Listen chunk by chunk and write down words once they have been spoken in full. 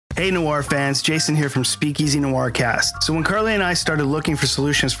Hey Noir fans, Jason here from Speakeasy Noircast. So when Carly and I started looking for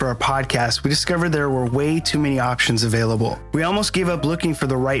solutions for our podcast, we discovered there were way too many options available. We almost gave up looking for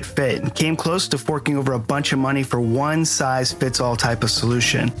the right fit and came close to forking over a bunch of money for one size fits all type of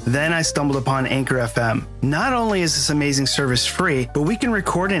solution. Then I stumbled upon Anchor FM. Not only is this amazing service free, but we can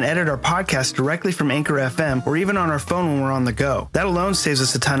record and edit our podcast directly from Anchor FM or even on our phone when we're on the go. That alone saves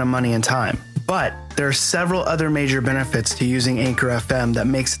us a ton of money and time. But there are several other major benefits to using Anchor FM that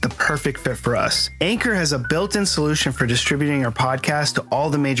makes it the perfect fit for us. Anchor has a built-in solution for distributing our podcast to all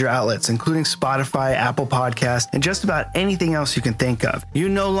the major outlets, including Spotify, Apple Podcasts, and just about anything else you can think of. You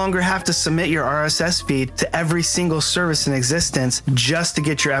no longer have to submit your RSS feed to every single service in existence just to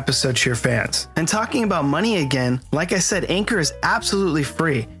get your episode to your fans. And talking about money again, like I said, Anchor is absolutely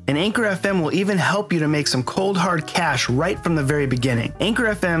free. And Anchor FM will even help you to make some cold hard cash right from the very beginning. Anchor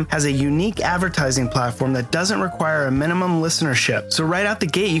FM has a unique advertising platform that doesn't require a minimum listenership. So right out the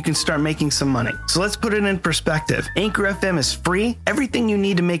gate, you can start making some money. So let's put it in perspective. Anchor FM is free, everything you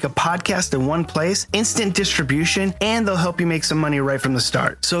need to make a podcast in one place, instant distribution, and they'll help you make some money right from the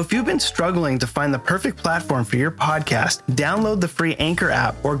start. So if you've been struggling to find the perfect platform for your podcast, download the free Anchor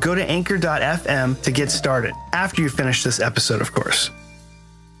app or go to anchor.fm to get started. After you finish this episode, of course.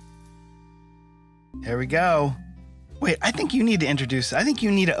 Here we go. Wait, I think you need to introduce. I think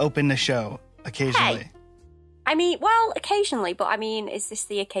you need to open the show occasionally. Hey. I mean, well, occasionally, but I mean, is this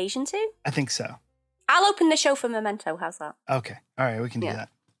the occasion to? I think so. I'll open the show for Memento. How's that? Okay. All right, we can do that.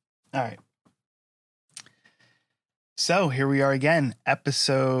 All right. So here we are again,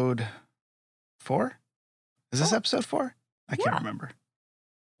 episode 4. Is this episode 4? I can't remember.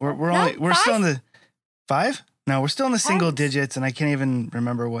 We're still in the 5? No, we're still in the single digits, and I can't even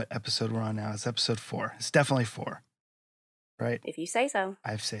remember what episode we're on now. It's episode 4. It's definitely 4, right? If you say so.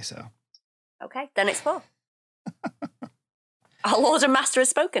 I say so. Okay, then it's 4. Our Lord and Master has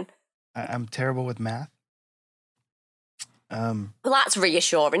spoken. I'm terrible with math. Well, that's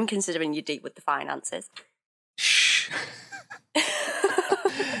reassuring, considering you're deep with the finances. Shh.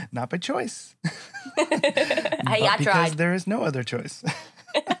 Not by choice. Hey, I tried. Because there is no other choice.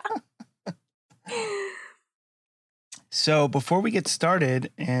 So before we get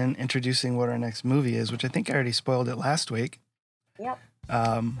started in introducing what our next movie is, which I think I already spoiled it last week. Yep.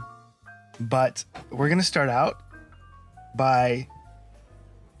 But we're going to start out by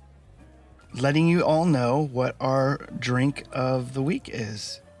letting you all know what our drink of the week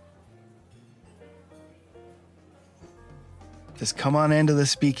is. Just come on into the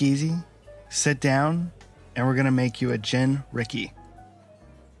Speakeasy, sit down, and we're going to make you a Gin Ricky.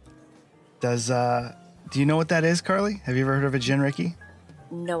 Do you know what that is, Carly? Have you ever heard of a Gin Ricky?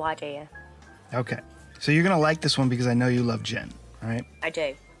 No idea. Okay. So you're going to like this one because I know you love gin, all right? I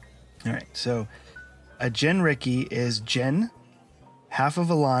do. All right. So a Gin Ricky is gin, half of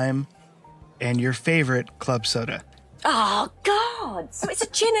a lime, and your favorite club soda. Oh, God. So it's a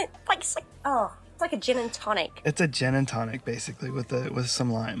gin, it's like a gin and tonic. It's a gin and tonic, basically, with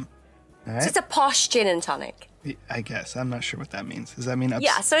some lime. All right? So it's a posh gin and tonic. I guess. I'm not sure what that means. Does that mean...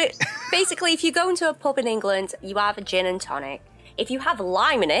 Yeah, so basically, if you go into a pub in England, you have a gin and tonic. If you have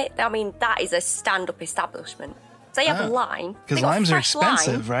lime in it, I mean, that is a stand-up establishment. So you have lime. Because limes are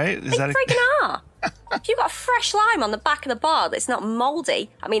expensive, right? They freaking are. If you've got a fresh lime on the back of the bar that's not mouldy,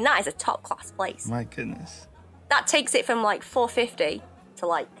 I mean, that is a top-class place. My goodness. That takes it from, like, $4.50 to,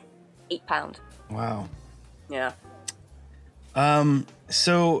 like, £8. Wow. Yeah.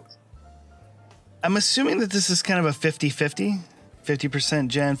 So... I'm assuming that this is kind of a 50-50, 50%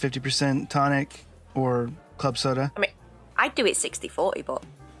 gin, 50% tonic, or club soda. I mean, I'd do it 60-40, but...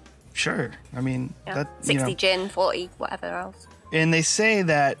 Sure. I mean... Yeah. That, 60 gin, 40, whatever else. And they say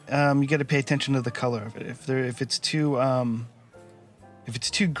that you got to pay attention to the color of it. If it's too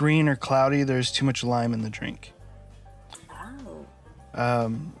green or cloudy, there's too much lime in the drink.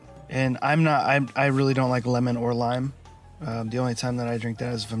 Oh. And I really don't like lemon or lime. The only time that I drink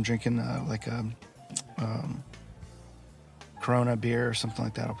that is if I'm drinking Corona beer or something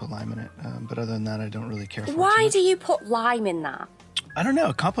like that. I'll put lime in it. But other than that, I don't really care for it. Why do you put lime in that? I don't know.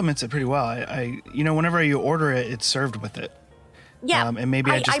 It complements it pretty well. I whenever you order it, it's served with it. Yeah. And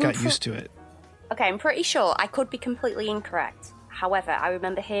maybe I just got used to it. Okay, I'm pretty sure. I could be completely incorrect. However, I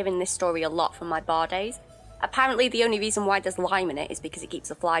remember hearing this story a lot from my bar days. Apparently, the only reason why there's lime in it is because it keeps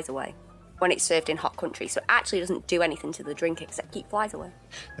the flies away when it's served in hot countries. So it actually doesn't do anything to the drink except keep flies away.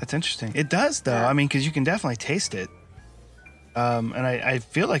 That's interesting. It does, though. Yeah. I mean, because you can definitely taste it. And I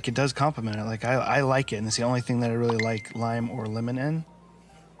feel like it does complement it. Like, I like it, and it's the only thing that I really like lime or lemon in.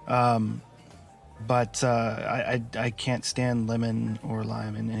 But I can't stand lemon or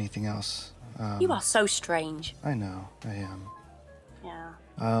lime in anything else. You are so strange. I know, I am. Yeah.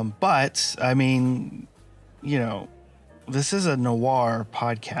 But I mean, you know, this is a noir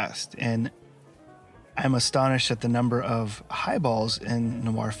podcast, and I'm astonished at the number of highballs in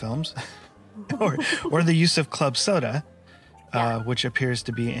noir films, or the use of club soda, which appears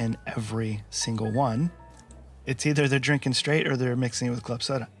to be in every single one. It's either they're drinking straight or they're mixing it with club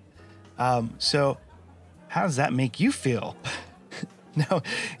soda. So how does that make you feel? No,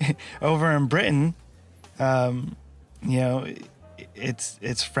 over in Britain, you know,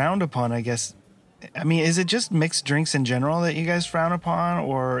 it's frowned upon, I guess. I mean, is it just mixed drinks in general that you guys frown upon,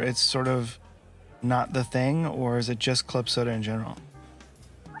 or it's sort of not the thing, or is it just club soda in general?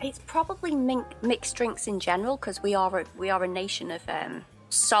 It's probably mixed drinks in general, because we are a nation of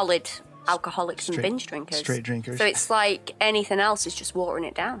solid alcoholics and binge drinkers. Straight drinkers. So it's like anything else is just watering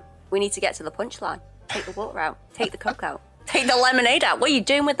it down. We need to get to the punchline. Take the water out. Take the Coke out. Take the lemonade out. What are you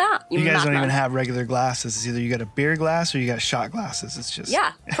doing with that? You guys don't even have regular glasses. It's either you got a beer glass or you got shot glasses. It's just...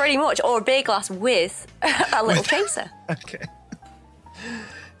 Yeah, pretty much. Or a beer glass with a little chaser. Okay.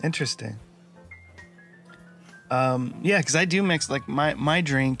 Interesting. Yeah, because I do mix, like, my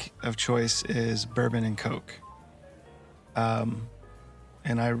drink of choice is bourbon and Coke. And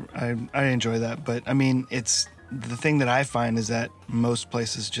I enjoy that. But, I mean, it's... The thing that I find is that most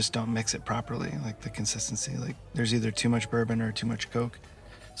places just don't mix it properly, like the consistency. Like there's either too much bourbon or too much Coke.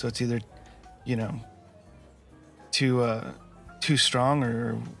 So it's either, you know, too strong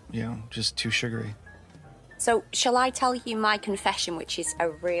or, you know, just too sugary. So shall I tell you my confession, which is a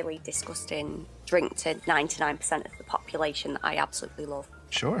really disgusting drink to 99% of the population that I absolutely love?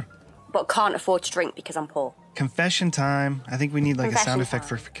 Sure. But can't afford to drink because I'm poor. Confession time. I think we need like a sound effect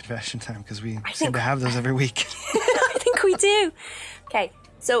for confession time because we seem to have those every week. I think we do. Okay,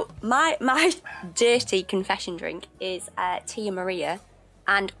 so my dirty confession drink is Tia Maria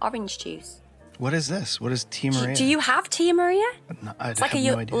and orange juice. What is this? What is Tia Maria? Do you have Tia Maria? No, I it's like have a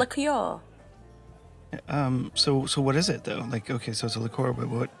no idea. liqueur. So what is it though? Like, okay, so it's a liqueur, but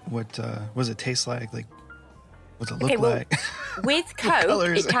what does it taste like? Like, what's it look like? With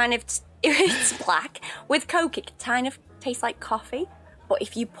Coke, it kind of... It's black. With Coke, it kind of tastes like coffee. But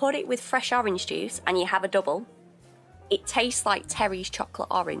if you put it with fresh orange juice and you have a double, it tastes like Terry's chocolate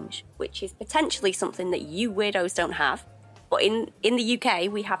orange, which is potentially something that you weirdos don't have. But in the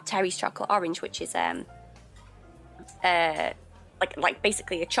UK, we have Terry's chocolate orange, which is like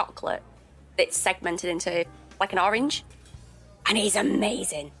basically a chocolate that's segmented into like an orange, and it's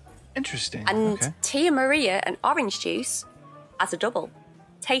amazing. Interesting. And okay. Tia Maria and orange juice as a double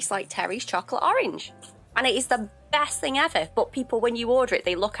tastes like Terry's chocolate orange, and it is the best thing ever. But people, when you order it,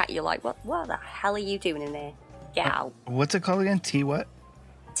 they look at you like, what the hell are you doing in there? Get out. What's it called again? Tea what?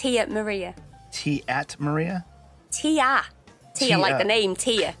 Tia Maria. Tea at Maria? Tia, like the name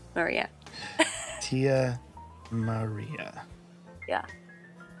Tia Maria. Tia Maria. Yeah.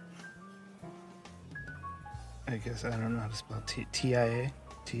 I guess I don't know how to spell Tia.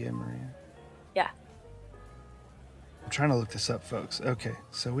 Tia Maria. Yeah. I'm trying to look this up, folks. Okay,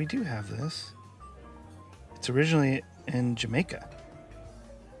 so we do have this. It's originally in Jamaica,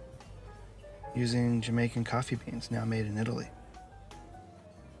 using Jamaican coffee beans, now made in Italy.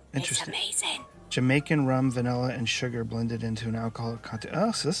 Interesting. It's amazing. Jamaican rum, vanilla, and sugar blended into an alcoholic content.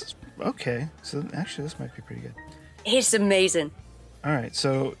 Oh, so this is okay. So actually, this might be pretty good. It's amazing. All right,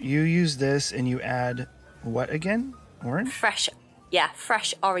 so you use this and you add what again? Orange? Fresh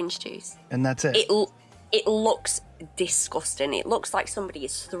orange juice. And that's it. It looks disgusting. It looks like somebody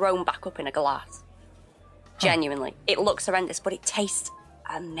is thrown back up in a glass. Genuinely. It looks horrendous, but it tastes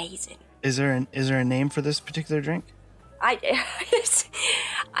amazing. Is there a name for this particular drink? Not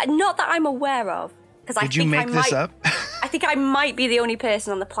that I'm aware of. Did you make this up? I think I might be the only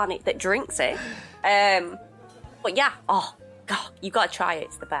person on the planet that drinks it. But yeah, oh God, you gotta try it.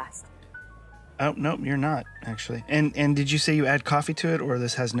 It's the best. Oh, nope, you're not, actually. And did you say you add coffee to it, or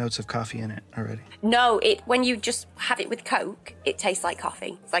this has notes of coffee in it already? No, when you just have it with Coke, it tastes like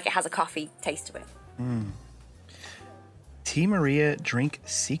coffee. It's like it has a coffee taste to it. Tia Maria drink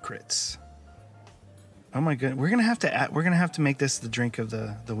secrets. Oh my goodness, we're gonna have to make this the drink of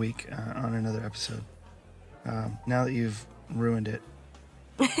the week on another episode. Now that you've ruined it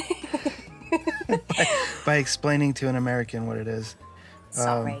by explaining to an American what it is.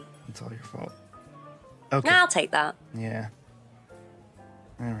 Sorry. It's all your fault. Okay. I'll take that. Yeah.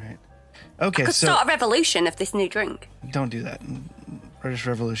 All right. Okay, I could start a revolution of this new drink. Don't do that. British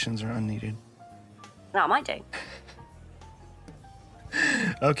revolutions are unneeded. No, I might do.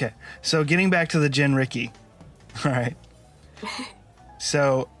 Okay, so getting back to the Gin Ricky. All right.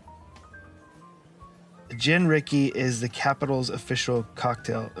 So, Gin Ricky is the capital's official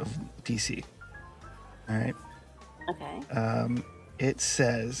cocktail of DC. All right. Okay. it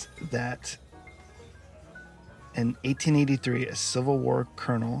says that in 1883, a Civil War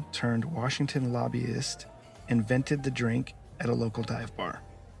colonel turned Washington lobbyist invented the drink at a local dive bar.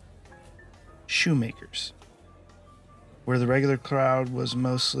 Shoemakers, where the regular crowd was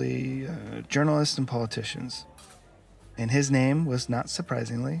mostly journalists and politicians. And his name was, not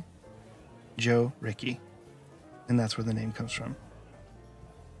surprisingly, Joe Rickey. And that's where the name comes from.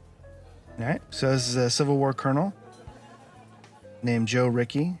 All right, so this is a Civil War colonel named Joe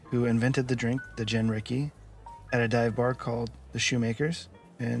Rickey who invented the drink, the Gin Rickey, at a dive bar called the Shoemakers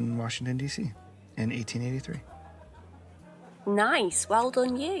in Washington, D.C. in 1883. Nice. Well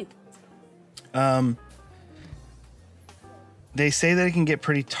done, you. They say that it can get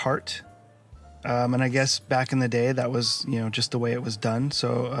pretty tart. And I guess back in the day, that was, just the way it was done.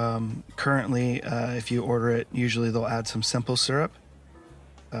 So currently, if you order it, usually they'll add some simple syrup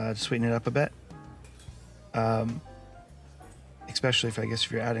to sweeten it up a bit. Especially if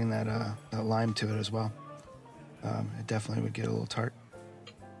you're adding that lime to it as well. It definitely would get a little tart.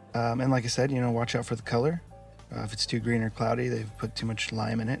 And like I said, watch out for the color. If it's too green or cloudy, they've put too much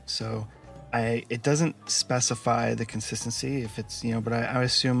lime in it. So it doesn't specify the consistency if it's, but I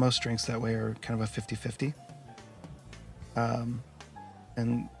assume most drinks that way are kind of a 50-50.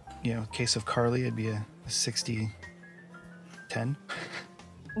 And, case of Carly, it'd be a 60-10.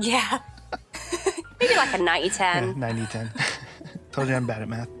 Yeah. Maybe like a 90-10. Yeah, 90-10. Told you I'm bad at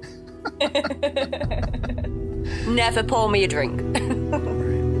math. Never pour me a drink.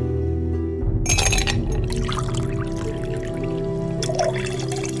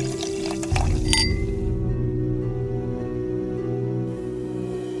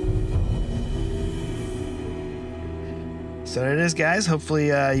 So there it is, guys. Hopefully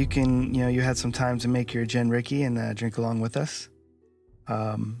you can, you had some time to make your Gin Rickey and drink along with us.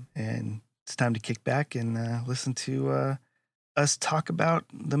 And it's time to kick back and listen to us talk about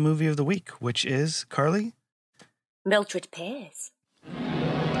the movie of the week, which is, Carly? Mildred Pierce.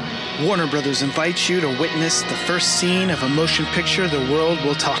 Warner Brothers invites you to witness the first scene of a motion picture the world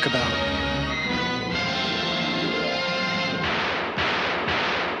will talk about.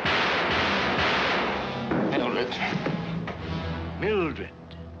 Mildred,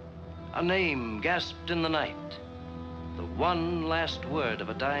 a name gasped in the night, the one last word of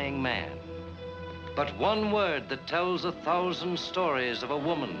a dying man, but one word that tells 1,000 stories of a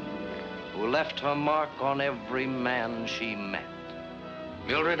woman who left her mark on every man she met.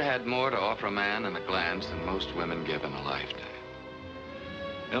 Mildred had more to offer a man in a glance than most women give in a lifetime.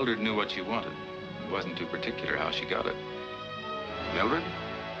 Mildred knew what she wanted. It wasn't too particular how she got it. Mildred,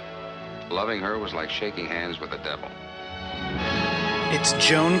 loving her was like shaking hands with the devil. It's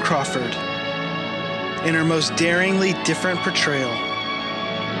Joan Crawford in her most daringly different portrayal.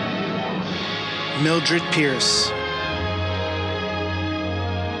 Mildred Pierce.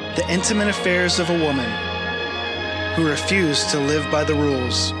 The intimate affairs of a woman who refused to live by the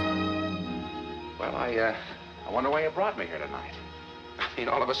rules. Well, I wonder why you brought me here tonight. I mean,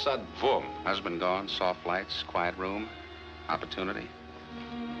 all of a sudden, boom. Husband gone, soft lights, quiet room, opportunity.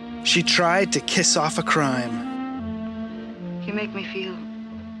 She tried to kiss off a crime. You make me feel,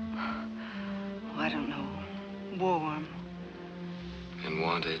 I don't know, warm. And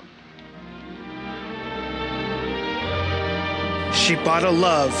wanted. She bought a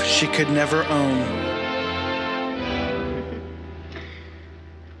love she could never own.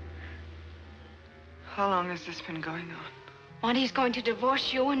 How long has this been going on? Monty's going to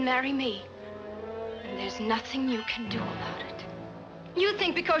divorce you and marry me. And there's nothing you can do about it. You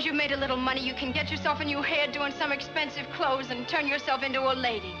think because you've made a little money, you can get yourself a new hairdo and some expensive clothes and turn yourself into a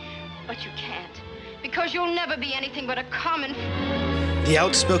lady. But you can't. Because you'll never be anything but a common... The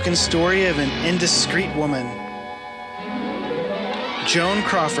outspoken story of an indiscreet woman. Joan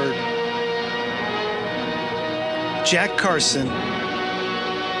Crawford. Jack Carson.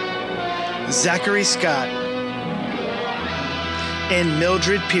 Zachary Scott. And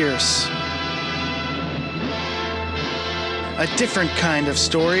Mildred Pierce. A different kind of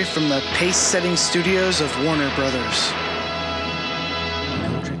story from the pace-setting studios of Warner Brothers.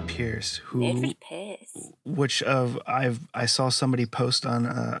 Mildred Pierce, Mildred Pierce. Which I saw somebody post on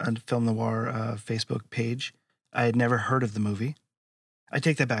a Film Noir Facebook page. I had never heard of the movie. I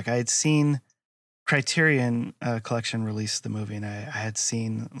take that back. I had seen Criterion Collection release the movie, and I had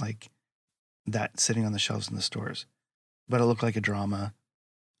seen like that sitting on the shelves in the stores. But it looked like a drama,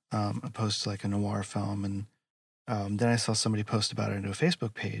 opposed to like a noir film, and then I saw somebody post about it into a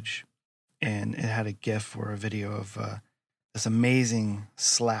Facebook page, and it had a GIF or a video of this amazing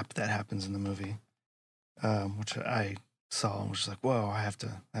slap that happens in the movie, which I saw and was just like, "Whoa! I have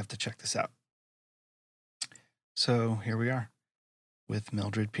to check this out." So here we are. with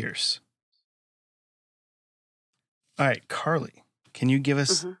Mildred Pierce. All right, Carly, can you give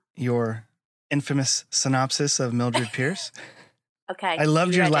us your infamous synopsis of Mildred Pierce? Okay. I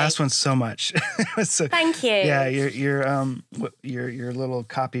loved your ready? last one so much. So, Thank you. yeah, your little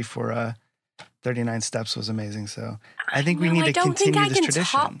copy for 39 Steps was amazing. So I think we need to continue this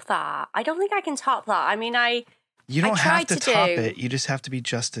tradition. I don't think I can top that. I mean, you don't have to top it. You just have to be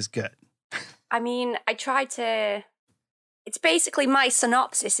just as good. I mean, I tried to. It's basically my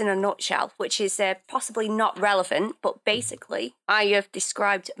synopsis in a nutshell, which is possibly not relevant, but basically, I have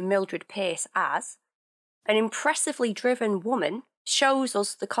described Mildred Pierce as an impressively driven woman shows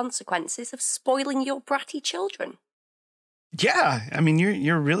us the consequences of spoiling your bratty children. Yeah, I mean,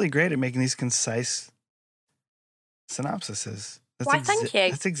 you're really great at making these concise synopsises. Why, thank you.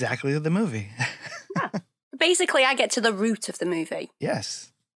 That's exactly the movie. Yeah. Basically, I get to the root of the movie.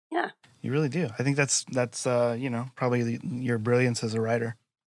 Yes. Yeah. You really do. I think that's probably your brilliance as a writer.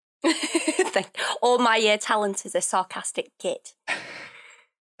 All my talent is a sarcastic git.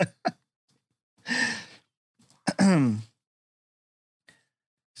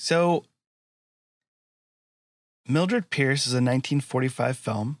 So, Mildred Pierce is a 1945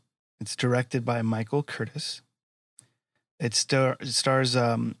 film. It's directed by Michael Curtis. It stars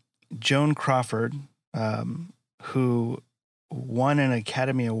Joan Crawford, who won an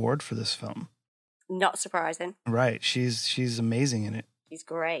Academy Award for this film. Not surprising. Right. She's amazing in it. She's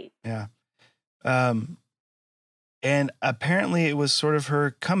great. Yeah. And apparently it was sort of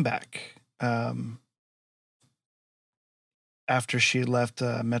her comeback after she left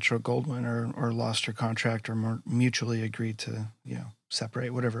Metro-Goldwyn or lost her contract or more mutually agreed to,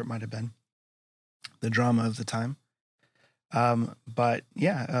 separate, whatever it might have been. The drama of the time. But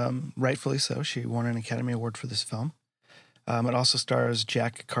yeah, rightfully so. She won an Academy Award for this film. It also stars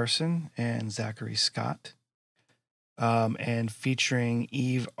Jack Carson and Zachary Scott, and featuring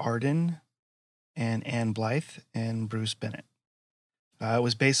Eve Arden and Anne Blythe and Bruce Bennett. It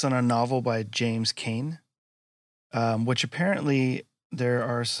was based on a novel by James Cain, which apparently there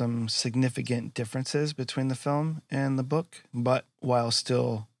are some significant differences between the film and the book, but while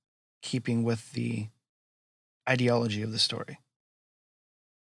still keeping with the ideology of the story.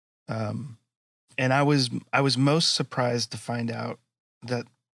 And I was most surprised to find out that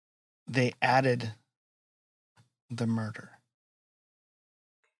they added the murder.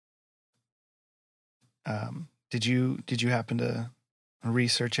 Did you happen to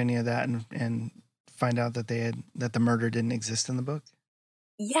research any of that and find out that that the murder didn't exist in the book?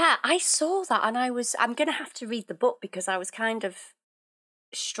 Yeah, I saw that, and I'm going to have to read the book because I was kind of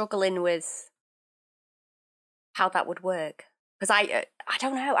struggling with how that would work. Because I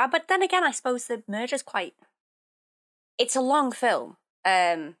don't know. But then again, I suppose the murder's it's a long film.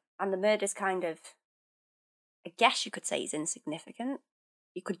 And the murder's kind of, I guess you could say, is insignificant.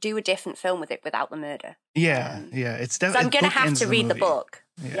 You could do a different film with it without the murder. Yeah, yeah. It's definitely. So I'm going to have to read the book.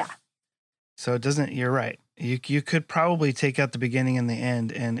 Yeah. So it doesn't, you're right. You could probably take out the beginning and the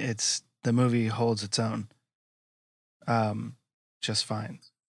end, and the movie holds its own. Just fine.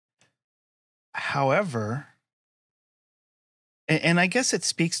 However, and I guess it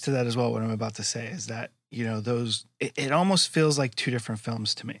speaks to that as well, what I'm about to say is that, it almost feels like two different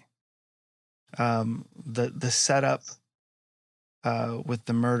films to me. The setup with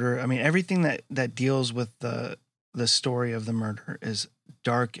the murder, I mean, everything that deals with the story of the murder is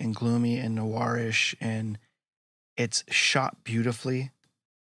dark and gloomy and noirish, and it's shot beautifully.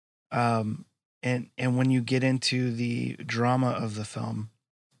 And when you get into the drama of the film,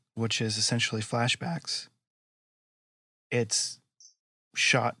 which is essentially flashbacks, it's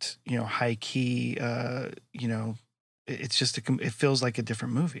shot, high key, it's just it feels like a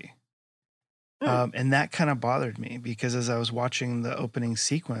different movie. And that kind of bothered me because as I was watching the opening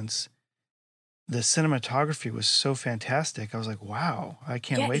sequence, the cinematography was so fantastic. I was like, wow, I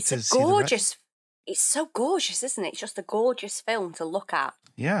can't wait to see the rest. It's so gorgeous, isn't it? It's just a gorgeous film to look at.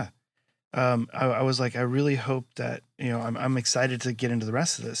 Yeah. I was like, I really hope that, I'm excited to get into the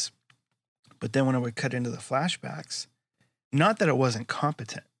rest of this. But then when I would cut into the flashbacks, not that it wasn't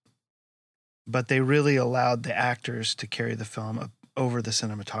competent, but they really allowed the actors to carry the film over the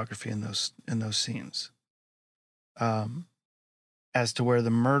cinematography in those scenes. As to where the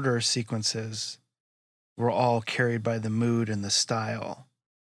murder sequences were all carried by the mood and the style,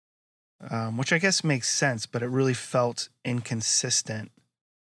 which I guess makes sense, but it really felt inconsistent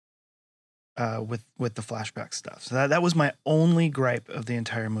with the flashback stuff. So that was my only gripe of the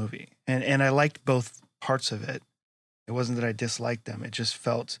entire movie. And I liked both parts of it. It wasn't that I disliked them. It just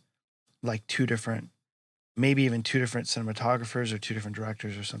felt like maybe even two different cinematographers or two different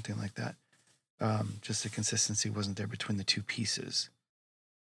directors or something like that. Just the consistency wasn't there between the two pieces.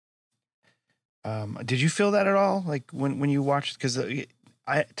 Did you feel that at all? Like when you watched, because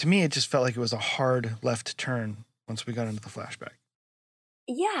to me, it just felt like it was a hard left turn once we got into the flashback.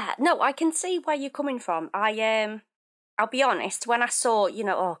 Yeah, no, I can see where you're coming from. I'll be honest, when I saw,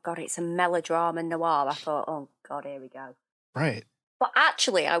 oh God, it's a melodrama noir, I thought, oh God, here we go. Right. But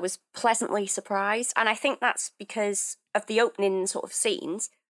actually, I was pleasantly surprised. And I think that's because of the opening sort of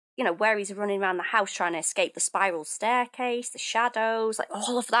scenes, where he's running around the house trying to escape the spiral staircase, the shadows, like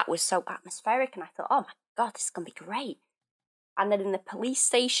all of that was so atmospheric. And I thought, oh my God, this is going to be great. And then in the police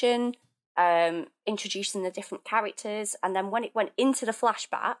station, introducing the different characters. And then when it went into the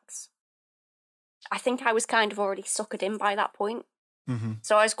flashbacks, I think I was kind of already suckered in by that point. Mm-hmm.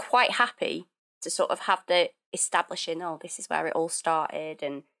 So I was quite happy to sort of have the establishing, this is where it all started.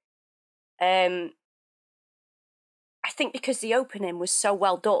 And I think because the opening was so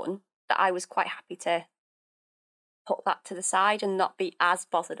well done that I was quite happy to put that to the side and not be as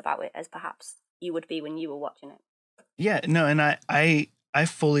bothered about it as perhaps you would be when you were watching it. Yeah, no, and I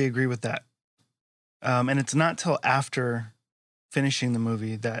fully agree with that. And it's not till after finishing the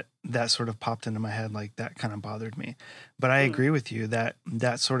movie that sort of popped into my head, like that kind of bothered me. But I agree with you that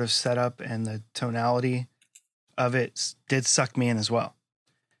sort of setup and the tonality of it did suck me in as well.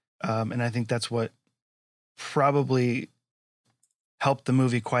 And I think that's what probably helped the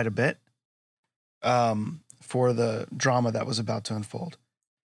movie quite a bit for the drama that was about to unfold.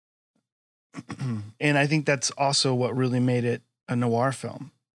 And I think that's also what really made it a noir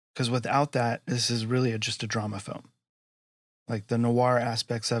film. Because without that, this is really just a drama film. Like the noir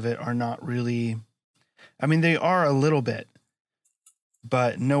aspects of it are not really, I mean, they are a little bit,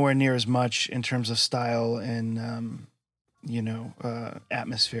 but nowhere near as much in terms of style and,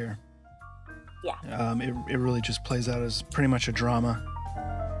 atmosphere. Yeah. It really just plays out as pretty much a drama.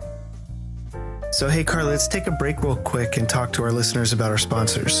 So, hey, Carly, let's take a break real quick and talk to our listeners about our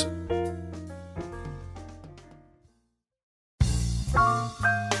sponsors.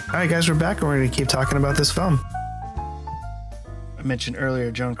 All right, guys, we're back and we're going to keep talking about this film. I mentioned earlier,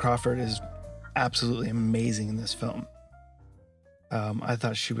 Joan Crawford is absolutely amazing in this film. I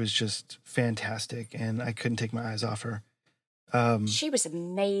thought she was just fantastic and I couldn't take my eyes off her. She was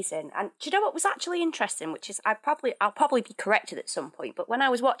amazing. And do you know what was actually interesting, which is I'll probably be corrected at some point, but when I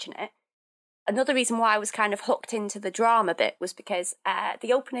was watching it, another reason why I was kind of hooked into the drama bit was because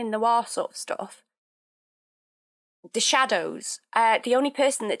the opening noir sort of stuff, the shadows, the only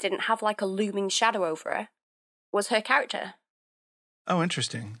person that didn't have like a looming shadow over her was her character. Oh,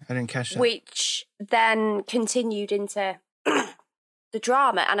 interesting. I didn't catch that. Which then continued into the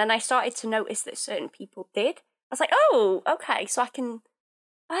drama. And then I started to notice that certain people did. I was like, oh, okay, so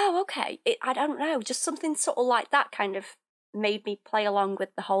okay. I don't know, just something sort of like that kind of made me play along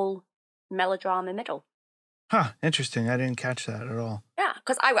with the whole melodrama middle. Huh, interesting. I didn't catch that at all. Yeah,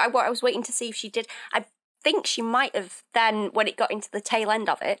 because I was waiting to see if she did. I think she might have then, when it got into the tail end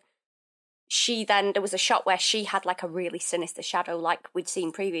of it, there was a shot where she had like a really sinister shadow like we'd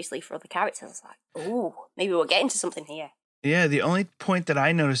seen previously for other characters. I was like, ooh, maybe we're getting to something here. Yeah, the only point that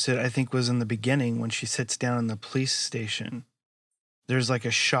I noticed it, I think, was in the beginning when she sits down in the police station. There's like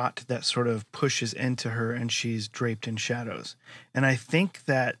a shot that sort of pushes into her and she's draped in shadows. And I think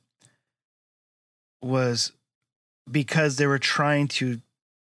that was because they were trying to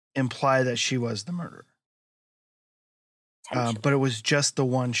imply that she was the murderer. But it was just the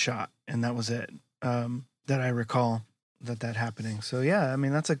one shot, and that was it, that I recall that happening. So yeah, I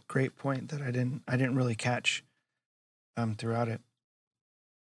mean, that's a great point that I didn't really catch throughout it.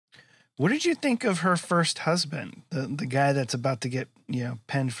 What did you think of her first husband, the guy that's about to get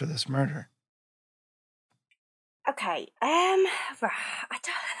penned for this murder? Okay, I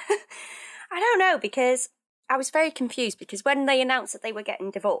don't know, because I was very confused, because when they announced that they were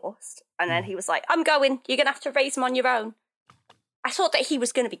getting divorced, and then he was like, I'm going, you're going to have to raise him on your own. I thought that he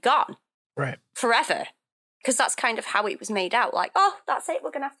was going to be gone. Right. Forever. Because that's kind of how it was made out. Like, oh, that's it, we're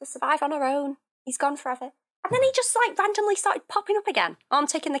going to have to survive on our own. He's gone forever. And then he just like randomly started popping up again. Oh, I'm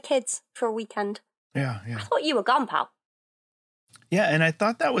taking the kids for a weekend. Yeah. I thought you were gone, pal. Yeah, and I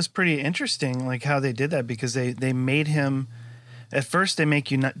thought that was pretty interesting, like how they did that, because they made him, at first they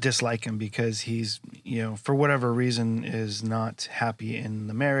make you not dislike him because he's, for whatever reason is not happy in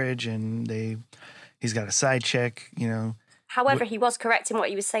the marriage, and he's got a side chick, However, he was correct in what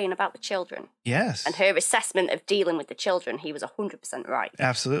he was saying about the children. Yes. And her assessment of dealing with the children, he was 100% right.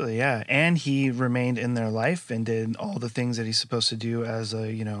 Absolutely, yeah. And he remained in their life and did all the things that he's supposed to do as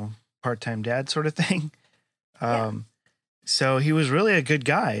a, part-time dad sort of thing. So he was really a good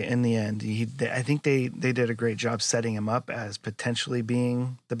guy in the end. I think they did a great job setting him up as potentially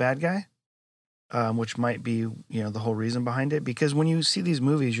being the bad guy. which might be, the whole reason behind it. Because when you see these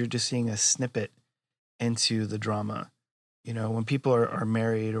movies, you're just seeing a snippet into the drama. When people are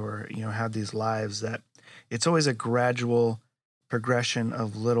married or, have these lives, that it's always a gradual progression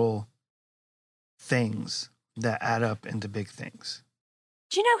of little things that add up into big things.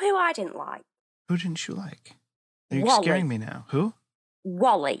 Do you know who I didn't like? Who didn't you like? Are you Wally. scaring me now? Who?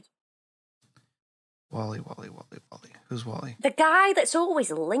 Wally. Wally. Who's Wally? The guy that's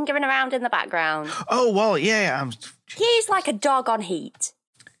always lingering around in the background. Oh, Wally. Yeah. He's like a dog on heat.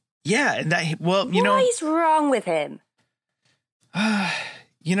 Yeah. And What is wrong with him? I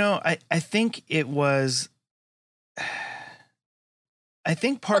think it was... I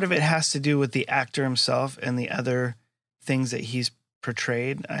think part of it has to do with the actor himself and the other things that he's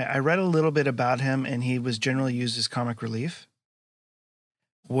portrayed. I read a little bit about him, and he was generally used as comic relief,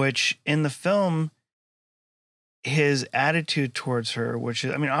 which in the film, his attitude towards her, which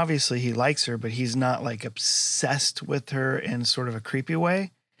is, obviously he likes her, but he's not like obsessed with her in sort of a creepy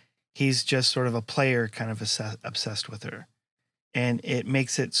way. He's just sort of a player kind of obsessed with her. And it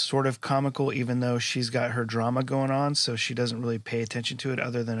makes it sort of comical, even though she's got her drama going on, so she doesn't really pay attention to it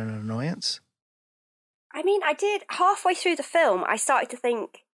other than an annoyance. I did halfway through the film, I started to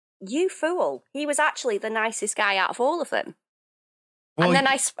think, you fool. He was actually the nicest guy out of all of them. Well, and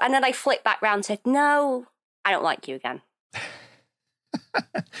then I flipped back round and said, no, I don't like you again.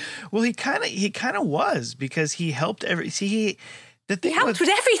 Well, he kind of was, because he helped he helped with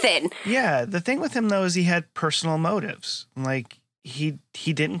everything. Yeah, the thing with him though is he had personal motives. Like he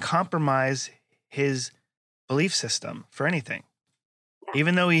didn't compromise his belief system for anything. Yeah.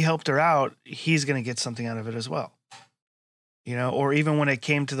 Even though he helped her out, he's going to get something out of it as well. Or even when it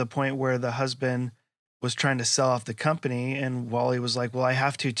came to the point where the husband was trying to sell off the company, and Wally was like, well, I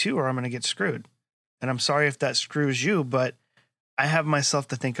have to too, or I'm going to get screwed. And I'm sorry if that screws you, but I have myself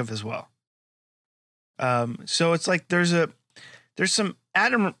to think of as well. So it's like there's some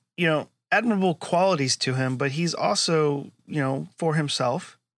admirable qualities to him, but he's also, for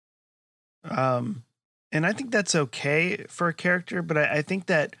himself. And I think that's okay for a character, but I think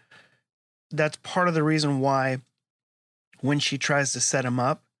that's part of the reason why when she tries to set him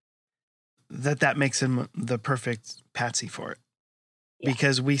up, that makes him the perfect patsy for it. Yeah.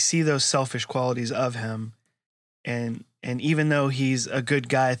 Because we see those selfish qualities of him, and even though he's a good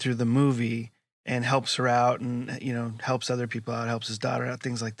guy through the movie and helps her out and, helps other people out, helps his daughter out,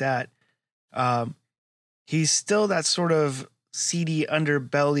 things like that, he's still that sort of seedy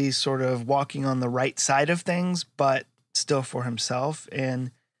underbelly, sort of walking on the right side of things, but still for himself.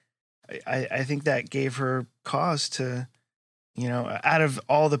 And I think that gave her cause to, out of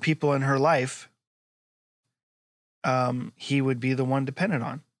all the people in her life, he would be the one dependent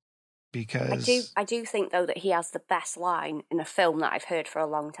on. Because I do think though that he has the best line in a film that I've heard for a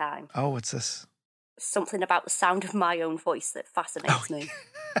long time. Oh, what's this? Something about the sound of my own voice that fascinates me.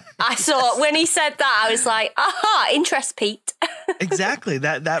 I thought when he said that, I was like, aha, interest peaked. Exactly.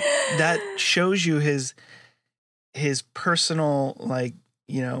 That shows you his personal,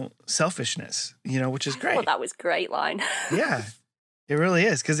 selfishness, which is great. I thought that was a great line. Yeah, it really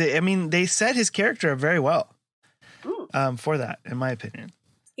is. Because, they set his character up very well for that, in my opinion.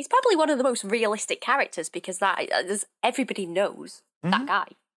 He's probably one of the most realistic characters because everybody knows that guy.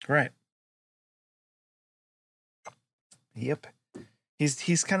 Right. Yep.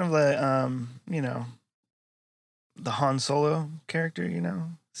 He's kind of a, the Han Solo character,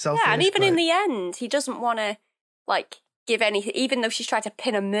 selfish. Yeah, and even in the end, he doesn't want to, give anything, even though she's tried to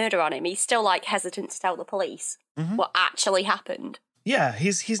pin a murder on him, he's still, hesitant to tell the police what actually happened. Yeah,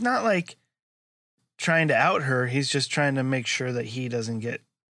 he's not, trying to out her. He's just trying to make sure that he doesn't get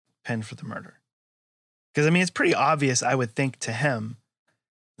pinned for the murder. Because, it's pretty obvious, I would think, to him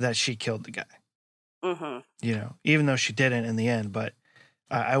that she killed the guy. Mm-hmm. Even though she didn't in the end, but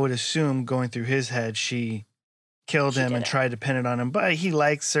I would assume going through his head, she killed him and tried to pin it on him, but he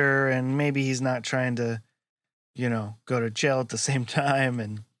likes her and maybe he's not trying to, go to jail at the same time.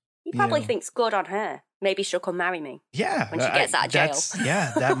 And he probably thinks good on her. Maybe she'll come marry me. Yeah. When she gets out of jail.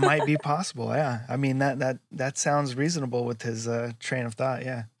 Yeah, that might be possible. Yeah. That sounds reasonable with his train of thought.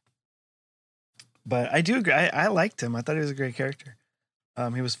 Yeah. But I do agree. I liked him. I thought he was a great character.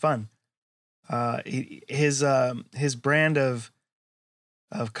 He was fun. His brand of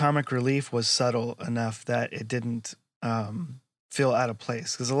comic relief was subtle enough that it didn't feel out of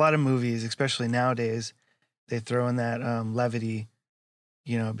place. Because a lot of movies, especially nowadays, they throw in that levity,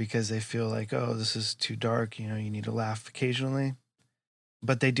 because they feel like, oh, this is too dark. You need to laugh occasionally,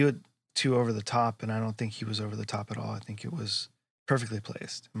 but they do it too over the top. And I don't think he was over the top at all. I think it was perfectly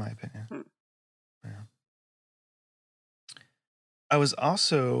placed, in my opinion. Yeah. I was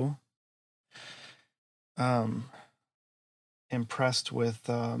also impressed with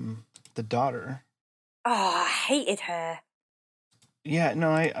the daughter. Oh, I hated her. Yeah, no,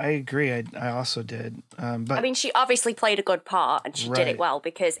 I agree. I also did. But I mean, she obviously played a good part, and she did Right. it well,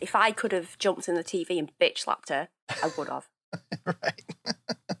 because if I could have jumped in the TV and bitch slapped her, I would have. right.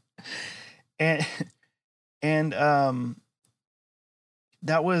 and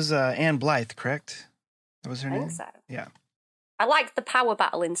that was Anne Blythe, correct? That was her I name? think so. Yeah. I liked the power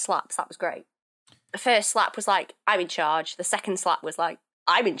battle in slaps. That was great. The first slap was like, I'm in charge. The second slap was like,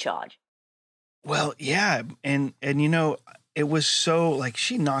 I'm in charge. Well, yeah, and you know, it was so like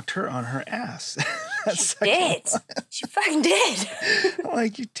she knocked her on her ass. That She second did. one. She fucking did. I'm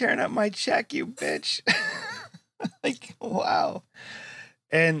like, you tearing up my check, you bitch. Like, wow.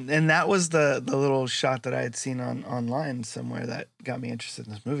 And that was the little shot that I had seen online somewhere that got me interested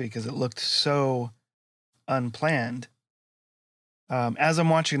in this movie, because it looked so unplanned. As I'm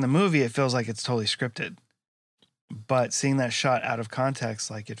watching the movie, it feels like it's totally scripted. But seeing that shot out of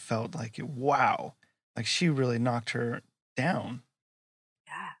context, like, it felt like, wow, like she really knocked her down.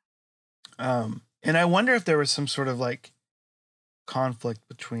 Yeah. And I wonder if there was some sort of like conflict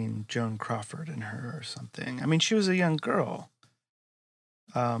between Joan Crawford and her or something. I mean, she was a young girl.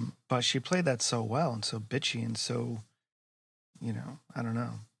 But she played that so well and so bitchy and so, you know, I don't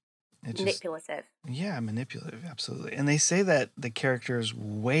know. It just, Manipulative. yeah, manipulative, absolutely. And they say that the character is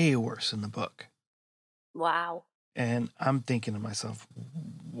way worse in the book. Wow. And I'm thinking to myself,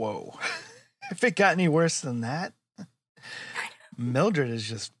 whoa, if it got any worse than that, Mildred is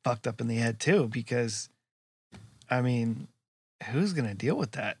just fucked up in the head too, because, I mean, who's going to deal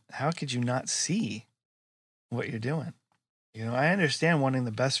with that? How could you not see what you're doing? You know, I understand wanting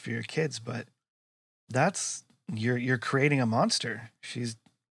the best for your kids, but that's, you're creating a monster. She's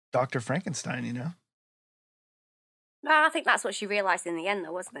Dr. Frankenstein, you know? Well, I think that's what she realised in the end,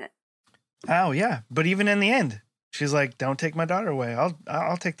 though, wasn't it? Oh, yeah. But even in the end, she's like, don't take my daughter away.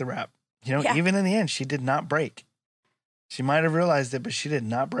 I'll take the rap. You know, Yeah. even in the end, she did not break. She might have realized it, but she did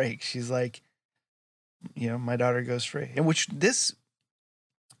not break. She's like, you know, my daughter goes free. And which this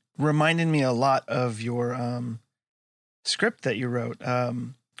reminded me a lot of your script that you wrote,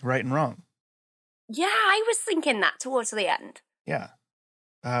 Right and Wrong. Yeah, I was thinking that towards the end. Yeah.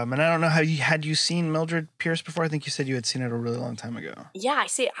 And I don't know how had you seen Mildred Pierce before? I think you said you had seen it a really long time ago. Yeah, I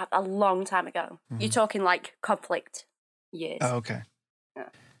see it a long time ago. Mhm. You're talking like conflict years. Oh, okay. Yeah.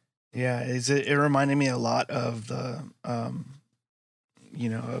 Yeah, it reminded me a lot of the, you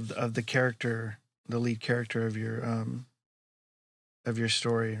know, of the character, the lead character of your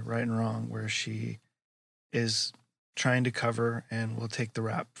story, Right and Wrong, where she is trying to cover and will take the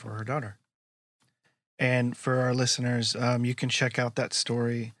rap for her daughter. And for our listeners, you can check out that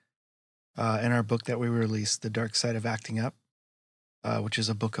story in our book that we released, The Dark Side of Acting Up, which is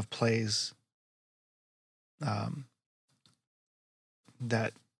a book of plays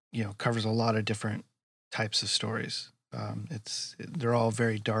that, you know, covers a lot of different types of stories. They're all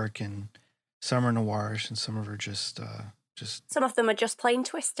very dark, and some are noirish, and some are just Some of them are just plain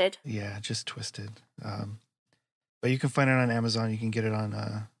twisted. yeah, just twisted. But you can find it on Amazon. You can get it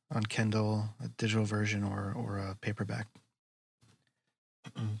on Kindle, a digital version, or a paperback.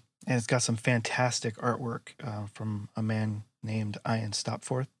 And it's got some fantastic artwork from a man named Ian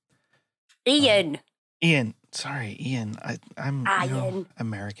Stopforth. Ian. Ian, sorry, Ian. I'm you know, Ian.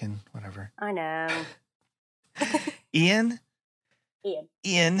 American, whatever. I know. Ian. Ian.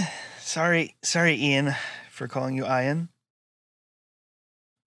 Ian, sorry, Ian, for calling you Ian.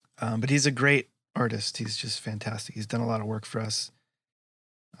 But he's a great artist. He's just fantastic. He's done a lot of work for us.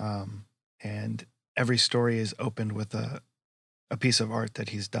 And every story is opened with a piece of art that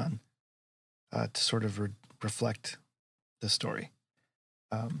he's done to sort of reflect the story.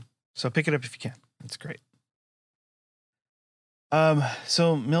 So pick it up if you can. It's great.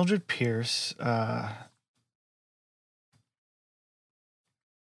 So Mildred Pierce,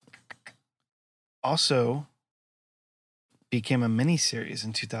 also became a miniseries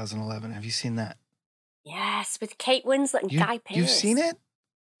in 2011. Have you seen that? Yes, with Kate Winslet and Guy Pearce. You've seen it?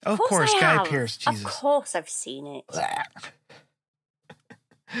 Of Of course I Guy have. Pearce. Jesus. Of course I've seen it.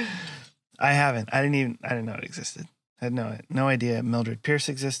 I haven't. I didn't know it existed. I had no idea Mildred Pierce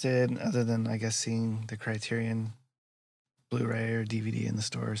existed, other than, I guess, seeing the Criterion Blu-ray or DVD in the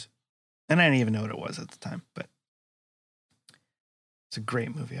stores. And I didn't even know what it was at the time, but it's a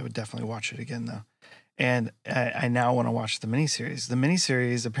great movie. I would definitely watch it again, though. And I now want to watch the miniseries. The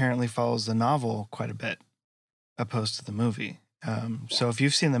miniseries apparently follows the novel quite a bit, opposed to the movie. So if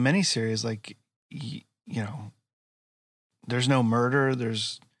you've seen the miniseries, like, you know, there's no murder.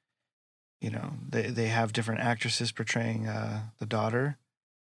 There's, you know, they have different actresses portraying the daughter.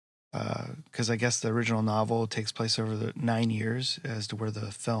 because I guess the original novel takes place over the 9 years, as to where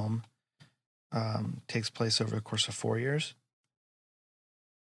the film takes place over the course of 4 years.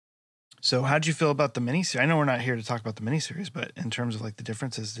 So how'd you feel about the miniseries? I know we're not here to talk about the miniseries, but in terms of like the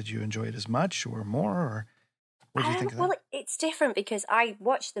differences, did you enjoy it as much or more, or what did you think of that? Well, it's different because I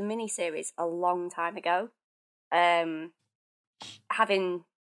watched the miniseries a long time ago. Having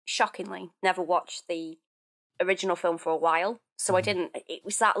shockingly never watched the original film for a while, so I didn't. It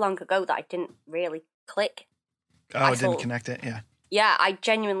was that long ago that I didn't really click. Oh, didn't connect it. Yeah. Yeah, I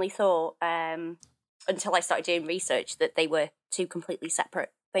genuinely thought until I started doing research that they were two completely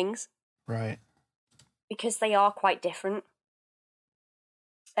separate things. Right. Because they are quite different.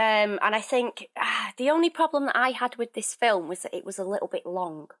 And I think the only problem that I had with this film was that it was a little bit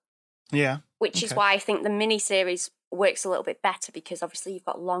long. Yeah. Which is why I think the miniseries works a little bit better, because obviously you've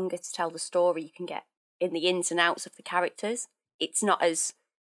got longer to tell the story. You can get in the ins and outs of the characters. It's not as...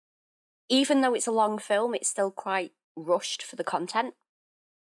 Even though it's a long film, it's still quite rushed for the content.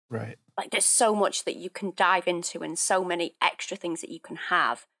 Right. Like, there's so much that you can dive into and so many extra things that you can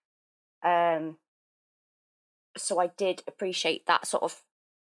have. So I did appreciate that sort of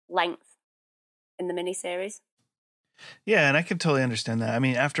length in the miniseries. Yeah, and I can totally understand that. I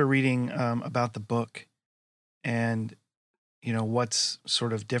mean, after reading about the book and, you know, what's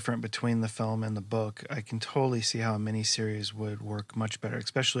sort of different between the film and the book, I can totally see how a miniseries would work much better,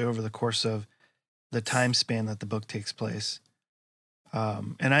 especially over the course of the time span that the book takes place.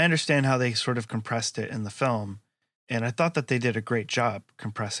 And I understand how they sort of compressed it in the film, and I thought that they did a great job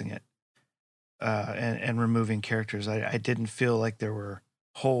compressing it and removing characters. I didn't feel like there were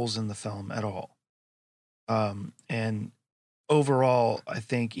holes in the film at all. And overall, I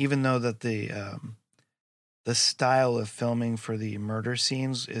think even though that the style of filming for the murder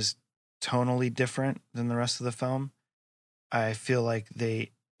scenes is tonally different than the rest of the film, I feel like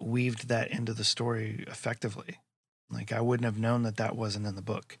they weaved that into the story effectively. Like, I wouldn't have known that that wasn't in the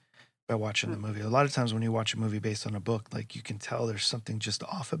book by watching the movie. A lot of times when you watch a movie based on a book, like, you can tell there's something just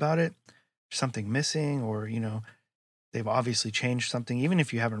off about it, something missing, or, you know, they've obviously changed something, even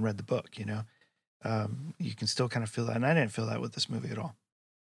if you haven't read the book, you know. You can still kind of feel that. And I didn't feel that with this movie at all.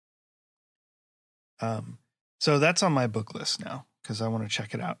 So that's on my book list now, because I want to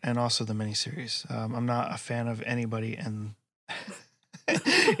check it out. And also the miniseries. I'm not a fan of anybody in the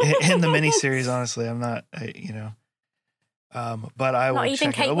miniseries, honestly. I'm not, you know. But I will check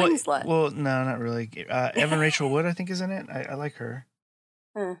it out. Not even Kate Winslet? Well, no, not really. Evan Rachel Wood, I think, is in it. I like her.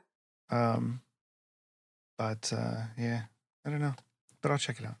 But yeah, I don't know. But I'll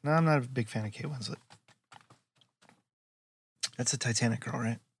check it out. No, I'm not a big fan of Kate Winslet. That's the Titanic girl,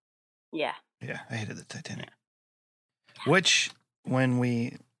 right? Yeah. Yeah, I hated the Titanic. Yeah. Which, when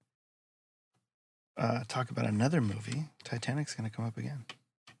we talk about another movie, Titanic's going to come up again.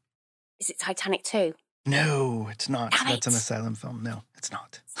 Is it Titanic 2? No, it's not. Damn That's an it. asylum film. No, it's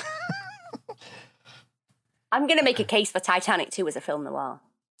not. I'm going to make a case for Titanic 2 as a film noir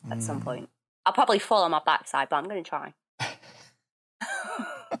at some point. I'll probably fall on my backside, but I'm going to try.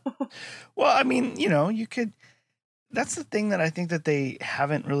 Well, I mean, you know, you could... That's the thing that I think that they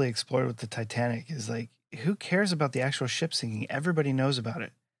haven't really explored with the Titanic is, like, who cares about the actual ship sinking? Everybody knows about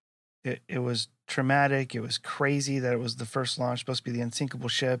it. It was traumatic. It was crazy that it was the first launch, supposed to be the unsinkable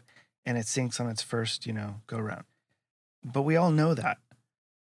ship, and it sinks on its first, you know, go-round. But we all know that.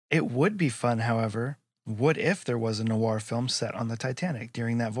 It would be fun, however, what if there was a noir film set on the Titanic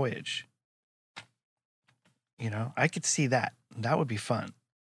during that voyage? You know, I could see that. That would be fun.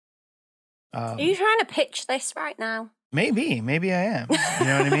 Are you trying to pitch this right now? Maybe I am. You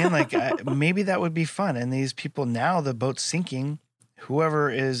know what I mean? Like, maybe that would be fun. And these people now, the boat's sinking, whoever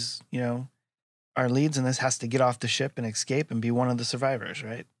is, you know, our leads in this has to get off the ship and escape and be one of the survivors,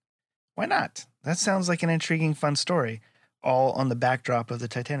 right? Why not? That sounds like an intriguing, fun story, all on the backdrop of the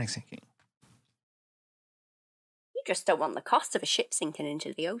Titanic sinking. You just don't want the cost of a ship sinking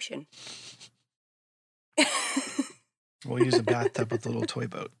into the ocean. We'll use a bathtub with a little toy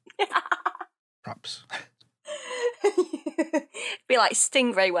boat. Props. Be like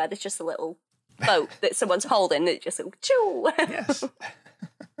Stingray, where there's just a little boat that someone's holding that just go, choo. Yes.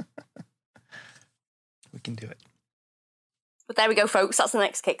 We can do it. But there we go, folks. That's the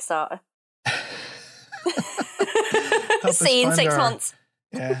next Kickstarter. See you in 6 months.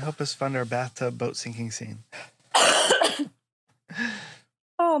 Yeah, help us fund our bathtub boat sinking scene.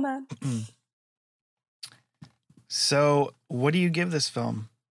 Oh, man. So, what do you give this film?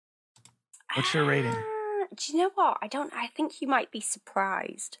 What's your rating? Do you know what? I think you might be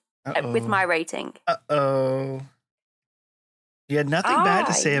surprised Uh-oh. with my rating. Uh-oh. You had nothing bad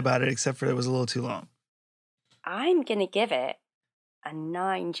to say about it except for it was a little too long. I'm going to give it a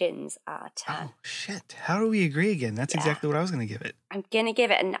 9 gins out of 10. Oh, shit. How do we agree again? That's exactly what I was going to give it. I'm going to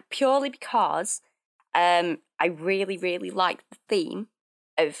give it purely because I really, really like the theme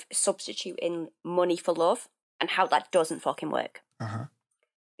of substituting money for love and how that doesn't fucking work. Uh-huh.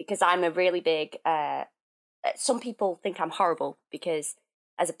 Because I'm a really big... some people think I'm horrible because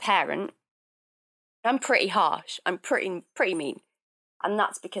as a parent, I'm pretty harsh. I'm pretty mean. And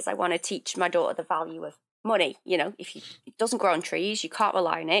that's because I want to teach my daughter the value of money. You know, it doesn't grow on trees, you can't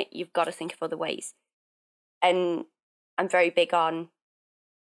rely on it, you've got to think of other ways. And I'm very big on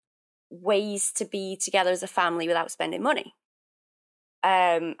ways to be together as a family without spending money.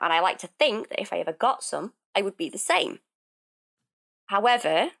 And I like to think that if I ever got some, I would be the same.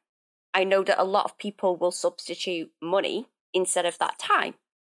 However, I know that a lot of people will substitute money instead of that time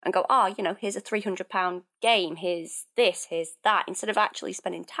and go, oh, you know, here's a £300 game, here's this, here's that. Instead of actually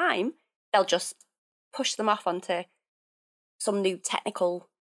spending time, they'll just push them off onto some new technical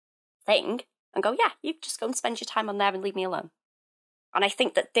thing and go, yeah, you just go and spend your time on there and leave me alone. And I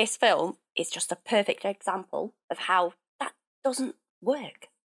think that this film is just a perfect example of how that doesn't work.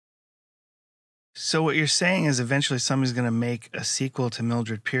 So what you're saying is eventually somebody's going to make a sequel to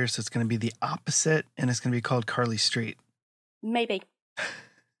Mildred Pierce that's going to be the opposite, and it's going to be called Carly Street. Maybe.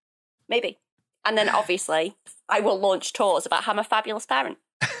 And then obviously I will launch tours about how I'm a fabulous parent.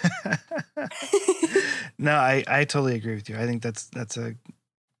 No, I totally agree with you. I think that's a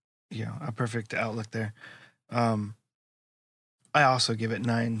perfect outlook there. I also give it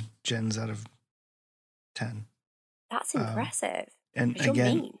 9 gens out of 10. That's impressive. And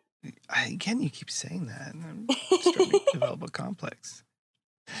again, you keep saying that, and I'm starting to develop a complex.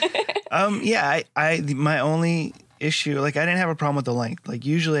 My only issue, like, I didn't have a problem with the length. Like,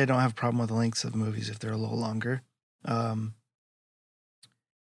 usually I don't have a problem with the lengths of movies if they're a little longer.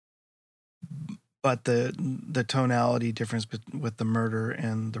 But the tonality difference with the murder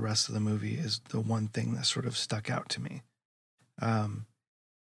and the rest of the movie is the one thing that sort of stuck out to me. And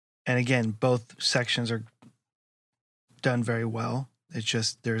again, both sections are done very well. It's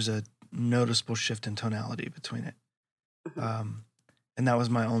just there's a noticeable shift in tonality between it. And that was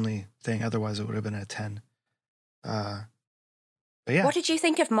my only thing. Otherwise, it would have been a 10. But yeah. What did you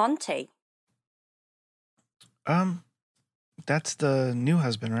think of Monty? That's the new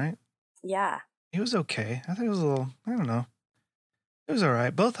husband, right? Yeah. He was okay. I think it was a little, I don't know. It was all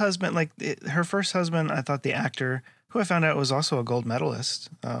right. Both her first husband, I thought the actor, who I found out was also a gold medalist,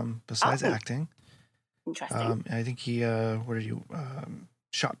 besides acting. Interesting. I think he,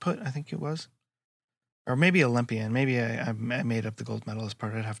 shot put, I think it was. Or maybe Olympian. Maybe I made up the gold medalist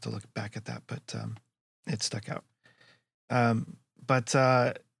part. I'd have to look back at that, but it stuck out.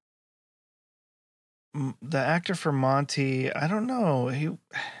 The actor for Monty, I don't know.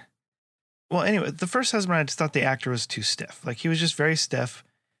 Well, anyway, the first husband, I just thought the actor was too stiff. Like, he was just very stiff.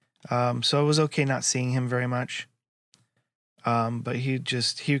 So it was okay not seeing him very much. But he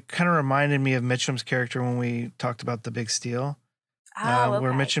kind of reminded me of Mitchum's character when we talked about The Big Steal.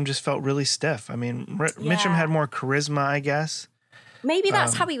 Where Mitchum just felt really stiff. I mean, Mitchum had more charisma, I guess. Maybe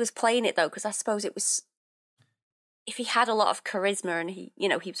that's how he was playing it, though, because I suppose it was... If he had a lot of charisma and he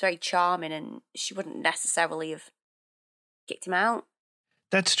was very charming, and she wouldn't necessarily have kicked him out.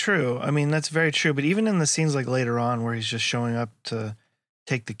 That's true. I mean, that's very true. But even in the scenes like later on where he's just showing up to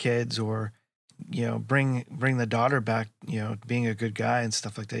take the kids or, bring the daughter back, being a good guy and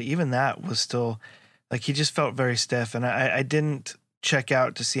stuff like that, even that was still, like, he just felt very stiff. And I didn't check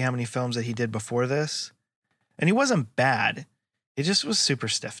out to see how many films that he did before this. And he wasn't bad. He just was super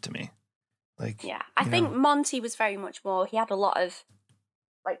stiff to me. Like, yeah, I think Monty was very much more, he had a lot of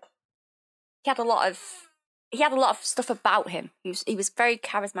stuff about him. He was very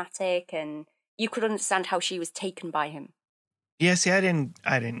charismatic, and you could understand how she was taken by him. Yeah, see, I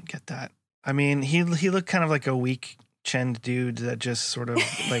didn't get that. I mean, he looked kind of like a weak-chinned dude that just sort of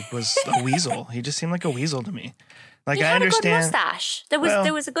like was a weasel. He just seemed like a weasel to me. Like, I understand. He had a good mustache. There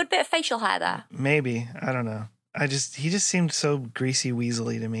was a good bit of facial hair there. Maybe, I don't know. He just seemed so greasy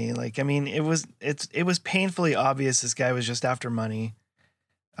weaselly to me. Like, I mean, it was painfully obvious this guy was just after money.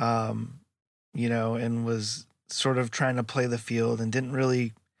 And was sort of trying to play the field and didn't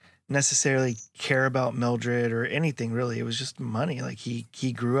really necessarily care about Mildred or anything, really. It was just money. Like,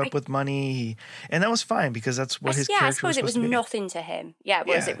 he grew up with money, and that was fine because that's what his character was supposed to be. I suppose it was nothing to him. Yeah,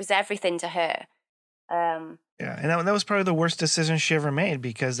 it was everything to her. Yeah, and that was probably the worst decision she ever made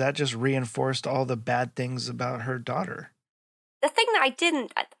because that just reinforced all the bad things about her daughter. The thing that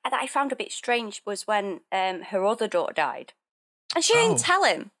I found a bit strange was when her other daughter died. And she didn't tell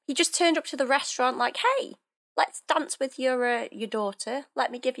him. He just turned up to the restaurant like, hey, let's dance with your daughter.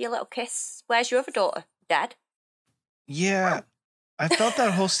 Let me give you a little kiss. Where's your other daughter? Dead? Yeah. I felt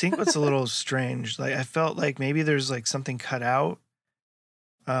that whole sequence a little strange. Like I felt like maybe there's like something cut out.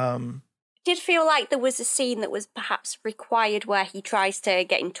 Did feel like there was a scene that was perhaps required where he tries to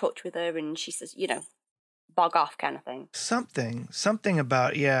get in touch with her and she says, bog off kind of thing. Something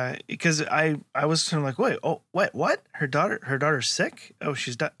about, yeah, because I was sort of like, wait, oh, what? Her daughter's sick? Oh,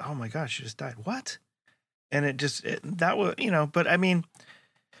 she's died. Oh my gosh, she just died. What? And that was, but I mean,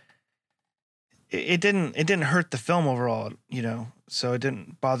 it didn't hurt the film overall, so it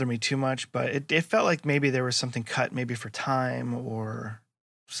didn't bother me too much, but it felt like maybe there was something cut maybe for time or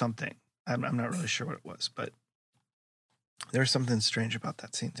something. I'm not really sure what it was, but there was something strange about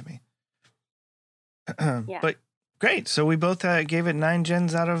that scene to me. Yeah. But great. So we both gave it 9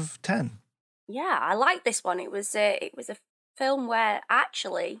 gens out of 10. Yeah, I like this one. It was a film where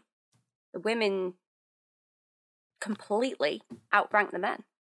actually the women completely outranked the men.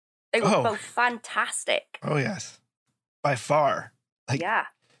 They were both fantastic. Oh yes, by far. Yeah.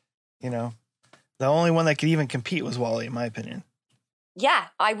 The only one that could even compete was Wally, in my opinion. Yeah,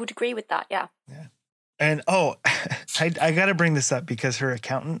 I would agree with that. Yeah. Yeah. And I got to bring this up because her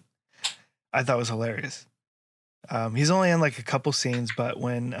accountant, I thought was hilarious. He's only in like a couple scenes, but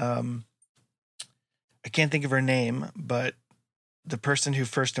when I can't think of her name, but the person who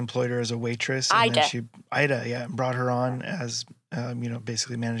first employed her as a waitress, and Ida, and brought her on as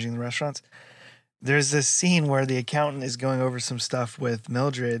basically managing the restaurants. There's this scene where the accountant is going over some stuff with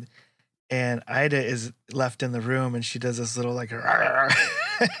Mildred, and Ida is left in the room, and she does this little like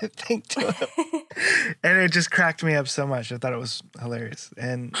thing to him, and it just cracked me up so much. I thought it was hilarious,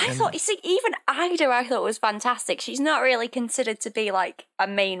 and I thought, even Ida, I thought was fantastic. She's not really considered to be like a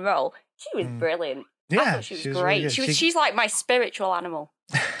main role. She was brilliant. Yeah, I thought she was great. Really she's like my spiritual animal.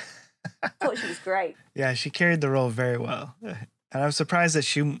 I thought she was great. Yeah, she carried the role very well. And I'm surprised that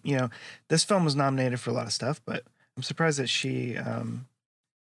she, this film was nominated for a lot of stuff, but I'm surprised that she,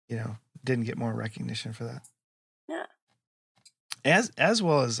 didn't get more recognition for that. Yeah. As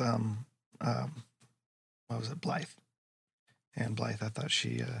well as, what was it, Blythe? And Blythe, I thought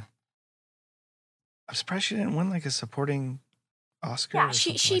she, I'm surprised she didn't win like a supporting Oscar or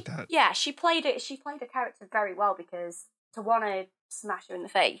something like that. Yeah, she played it. She played a character very well because to want to smash her in the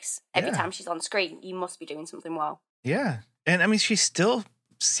face every time she's on screen, you must be doing something well. Yeah. And I mean, she still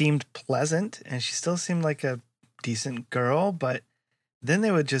seemed pleasant and she still seemed like a decent girl, but then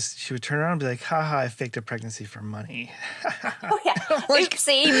she would turn around and be like, haha, I faked a pregnancy for money. Oh yeah.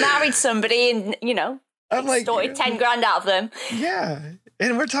 Oopsie, married somebody and, extorted 10 grand out of them. Yeah.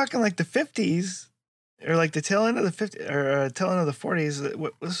 And we're talking like the 50s or like the tail end of the 50s or tail end of the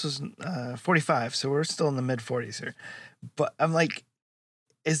 40s. This was 45. So we're still in the mid 40s here. But I'm like,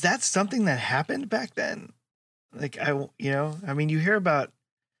 is that something that happened back then? Like, you hear about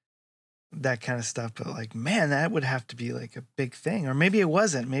that kind of stuff, but like, man, that would have to be like a big thing. Or maybe it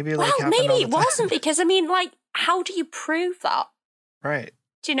wasn't. Maybe it happened maybe all the it time. wasn't because, how do you prove that? Right.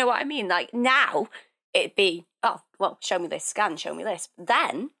 Do you know what I mean? Like, now it'd be, oh, well, show me this scan, show me this.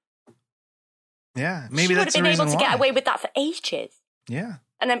 Then, yeah, maybe that's the reason why. She would have been able to get away with that for ages. Yeah.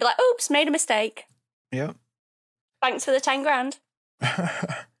 And then be like, oops, made a mistake. Yep. Thanks for the 10 grand.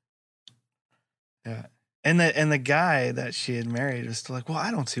 Yeah. And the guy that she had married was still like, well,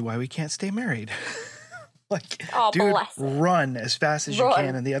 I don't see why we can't stay married. Like, dude, run as fast as you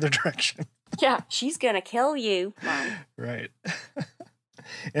can in the other direction. Yeah, she's going to kill you, man. Right.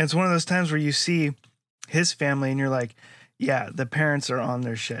 And it's one of those times where you see his family and you're like, yeah, the parents are on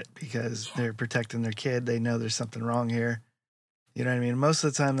their shit because they're protecting their kid. They know there's something wrong here. You know what I mean? Most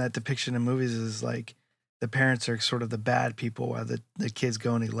of the time that depiction in movies is like the parents are sort of the bad people while the kids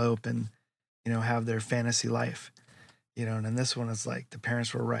go and elope and, have their fantasy life, and in this one, it's like the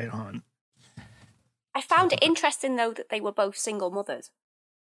parents were right on. I found it interesting, though, that they were both single mothers.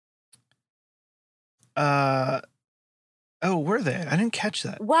 Oh, were they? I didn't catch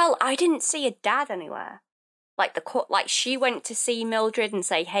that. Well, I didn't see a dad anywhere. Like she went to see Mildred and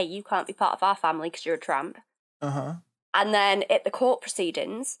say, hey, you can't be part of our family because you're a tramp. Uh-huh. And then at the court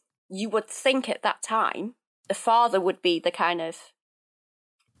proceedings, you would think at that time, the father would be the kind of,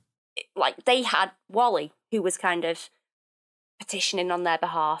 like they had Wally, who was kind of petitioning on their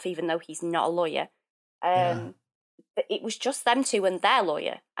behalf, even though he's not a lawyer. It was just them two and their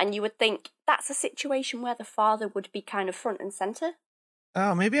lawyer. And you would think that's a situation where the father would be kind of front and center.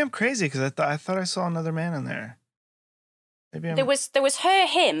 Oh, maybe I'm crazy because I thought I saw another man in there. Maybe there was her,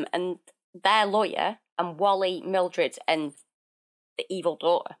 him, and their lawyer, and Wally, Mildred, and the evil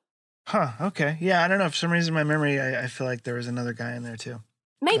daughter. Huh. Okay. Yeah. I don't know. For some reason, in my memory, I feel like there was another guy in there too.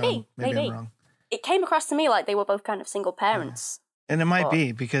 Maybe. I'm wrong. It came across to me like they were both kind of single parents. And it might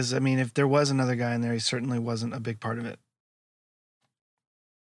be because, if there was another guy in there, he certainly wasn't a big part of it.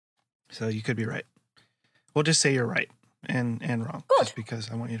 So you could be right. We'll just say you're right and wrong. Good. Just because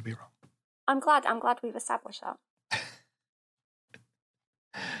I want you to be wrong. I'm glad we've established that.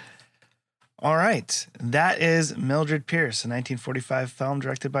 All right. That is Mildred Pierce, a 1945 film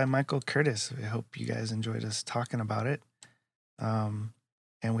directed by Michael Curtis. We hope you guys enjoyed us talking about it.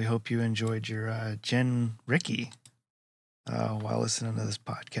 And we hope you enjoyed your gin Ricky while listening to this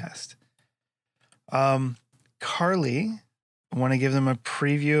podcast. Carly, want to give them a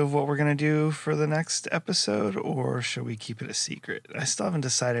preview of what we're going to do for the next episode, or should we keep it a secret? I still haven't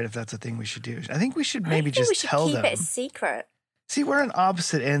decided if that's a thing we should do. I think we should maybe just tell them. Keep it a secret. See, we're on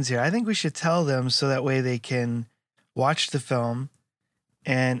opposite ends here. I think we should tell them so that way they can watch the film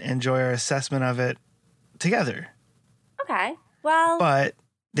and enjoy our assessment of it together. Okay. Well, but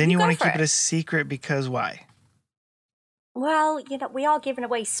then you want to keep it a secret because why? Well, you know, we are giving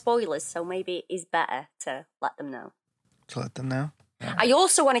away spoilers, so maybe it is better to let them know. To let them know? Right. I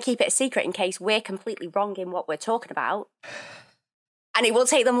also want to keep it a secret in case we're completely wrong in what we're talking about. And it will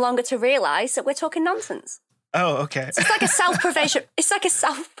take them longer to realise that we're talking nonsense. Oh, okay. So it's like a self-preservation. It's like a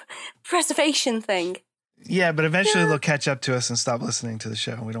self-preservation thing. Yeah, but eventually they'll catch up to us and stop listening to the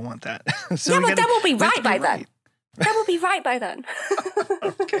show. We don't want that. So yeah, but then we'll be right by then. Then we'll be right by then.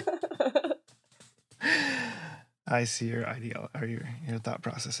 Okay. I see your ideal or your thought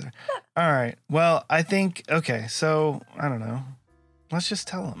process there. All right. Well, I think, okay, so I don't know. Let's just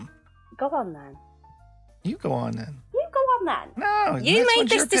tell them. Go on then. You go on then. You go on then. No, you made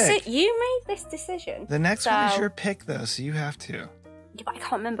this decision. You made this decision. The next one is your pick, though, so you have to. Yeah, but I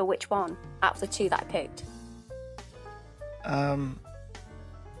can't remember which one out of the two that I picked. Hold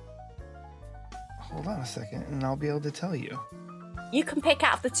on a second, and I'll be able to tell you. You can pick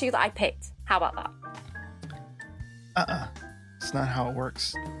out of the two that I picked. How about that? It's not how it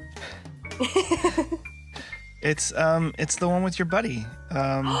works. It's the one with your buddy.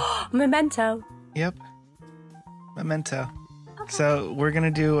 Memento. Yep. Memento. Okay. So we're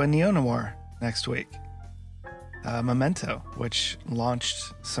gonna do a Neo Noir next week. Memento, which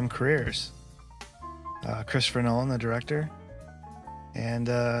launched some careers. Christopher Nolan, the director, and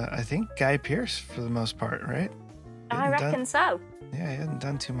I think Guy Pearce for the most part, right? I reckon so. Yeah, he hasn't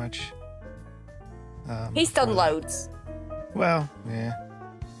done too much. He's done loads. Well, yeah.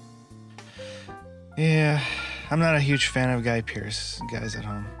 Yeah, I'm not a huge fan of Guy Pearce, guys at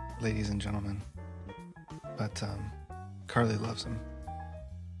home, ladies and gentlemen. But Carly loves him.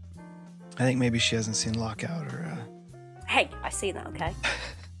 I think maybe she hasn't seen Lockout or... Hey, I've seen that, okay?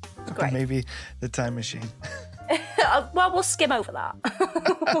 Great. Maybe The Time Machine. Well, we'll skim over that.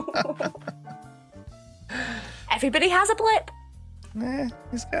 Everybody has a blip.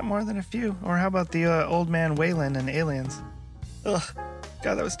 He's got more than a few. Or how about the old man Waylon and Aliens? Ugh,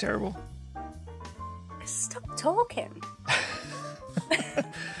 God, that was terrible. Stop talking.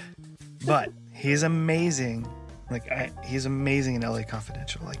 But he's amazing. He's amazing in LA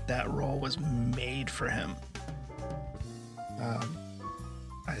Confidential. Like, that role was made for him.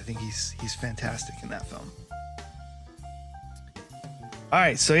 I think he's fantastic in that film. All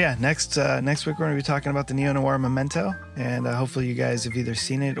right, so yeah, next week we're going to be talking about the Neo Noir Memento, and hopefully you guys have either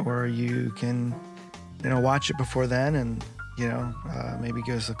seen it or you can, watch it before then, and maybe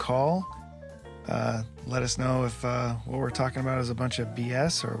give us a call. Let us know if what we're talking about is a bunch of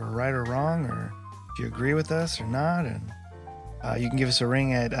BS, or we're right or wrong, or if you agree with us or not. And you can give us a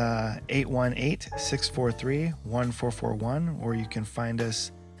ring at 818-643-1441, or you can find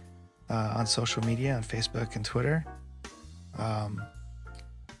us on social media on Facebook and Twitter.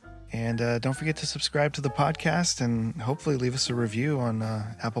 And don't forget to subscribe to the podcast, and hopefully leave us a review on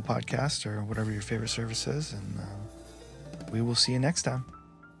Apple Podcast or whatever your favorite service is. And we will see you next time.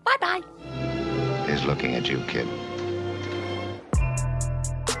 Bye-bye. He's looking at you, kid.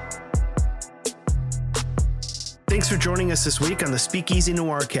 Thanks for joining us this week on the Speakeasy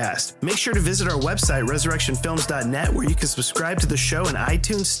Noircast. Make sure to visit our website, resurrectionfilms.net, where you can subscribe to the show in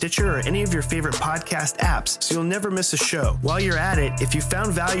iTunes, Stitcher, or any of your favorite podcast apps, so you'll never miss a show. While you're at it, if you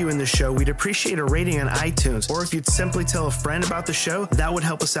found value in the show, we'd appreciate a rating on iTunes, or if you'd simply tell a friend about the show, that would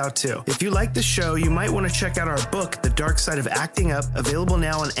help us out too. If you like the show, you might want to check out our book, The Dark Side of Acting Up, available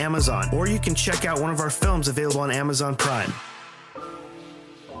now on Amazon, or you can check out one of our films available on Amazon Prime.